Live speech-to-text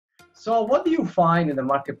So what do you find in the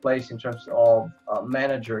marketplace in terms of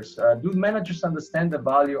managers? Do managers understand the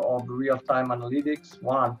value of real-time analytics,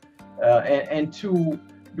 one? And two,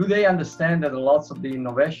 do they understand that lots of the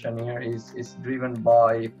innovation here is driven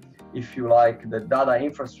by, if you like, the data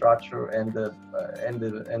infrastructure and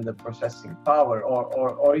the processing power,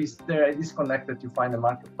 or is there a disconnect that you find in the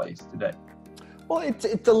marketplace today? Well,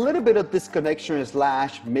 it's a little bit of disconnection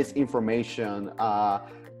 / misinformation.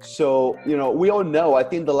 So, we all know, I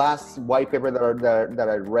think the last white paper that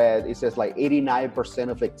I read, it says like 89%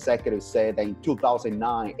 of executives say that in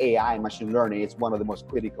 2009, AI and machine learning is one of the most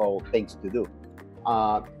critical things to do.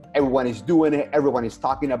 Everyone is doing it. Everyone is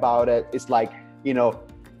talking about it. It's like,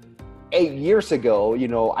 8 years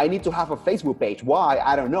ago, I need to have a Facebook page. Why?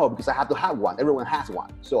 I don't know, because I have to have one. Everyone has one.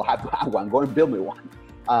 So I have to have one. Go and build me one.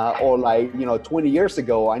 Or like, 20 years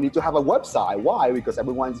ago, I need to have a website. Why? Because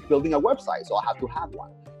everyone's building a website. So I have to have one.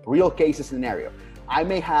 Real case scenario. I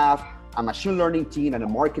may have a machine learning team and a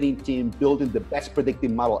marketing team building the best predictive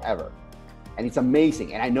model ever. And it's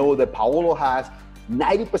amazing. And I know that Paolo has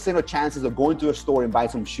 90% of chances of going to a store and buying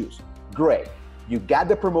some shoes. Great. You got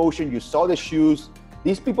the promotion. You saw the shoes.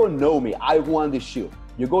 These people know me. I want this shoe.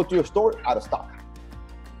 You go to your store, out of stock.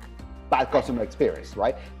 Bad customer experience,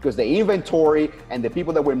 right? Because the inventory and the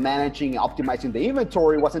people that were managing and optimizing the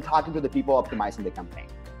inventory wasn't talking to the people optimizing the campaign.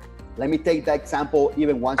 Let me take that example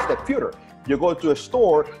even one step further. You go to a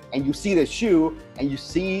store and you see the shoe and you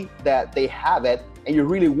see that they have it and you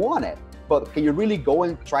really want it. But can you really go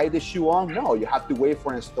and try the shoe on? No, you have to wait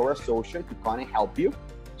for a store associate to come and help you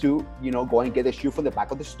to, go and get the shoe from the back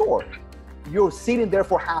of the store. You're sitting there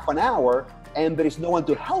for half an hour and there is no one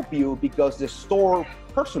to help you because the store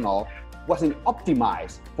personnel wasn't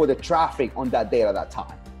optimized for the traffic on that day at that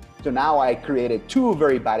time. So now I created two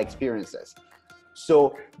very bad experiences.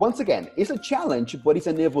 So once again, it's a challenge, but it's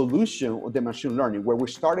an evolution of the machine learning where we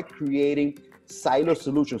started creating silo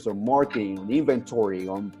solutions on marketing, on inventory,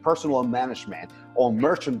 on personal management, on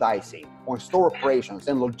merchandising, on store operations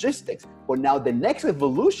and logistics. But now the next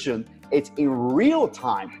evolution, it's in real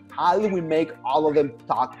time. How do we make all of them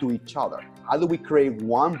talk to each other? How do we create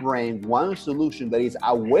one brain, one solution that is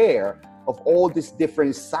aware of all these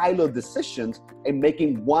different silo decisions and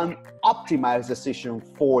making one optimized decision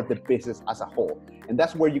for the business as a whole? And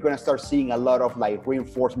that's where you're going to start seeing a lot of like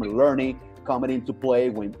reinforcement learning coming into play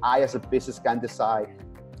when I as a business can decide,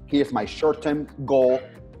 here's my short-term goal,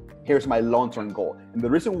 here's my long-term goal. And the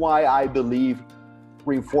reason why I believe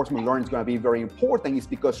reinforcement learning is going to be very important is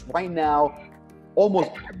because right now,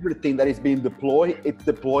 almost everything that is being deployed, it's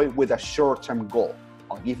deployed with a short-term goal.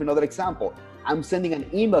 I'll give you another example. I'm sending an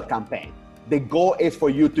email campaign. The goal is for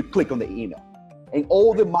you to click on the email. And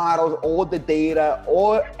all the models, all the data,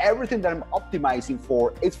 everything that I'm optimizing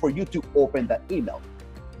for is for you to open that email.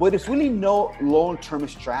 But there's really no long-term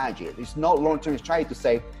strategy. There's no long-term strategy to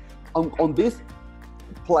say, on this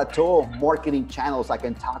plateau of marketing channels, I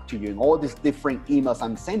can talk to you and all these different emails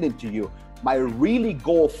I'm sending to you. My really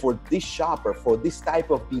goal for this shopper, for this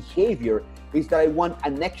type of behavior, is that I want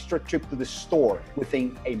an extra trip to the store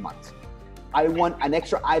within 8 months. I want an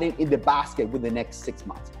extra item in the basket within the next 6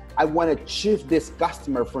 months. I want to shift this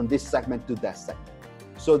customer from this segment to that segment.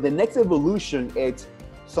 So the next evolution, it's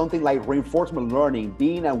something like reinforcement learning,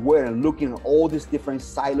 being aware and looking at all these different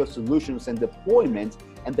silo solutions and deployments,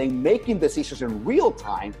 and then making decisions in real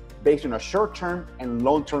time based on a short-term and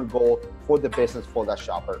long-term goal for the business, for that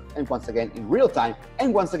shopper. And once again, in real time,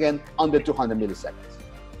 and once again, under 200 milliseconds.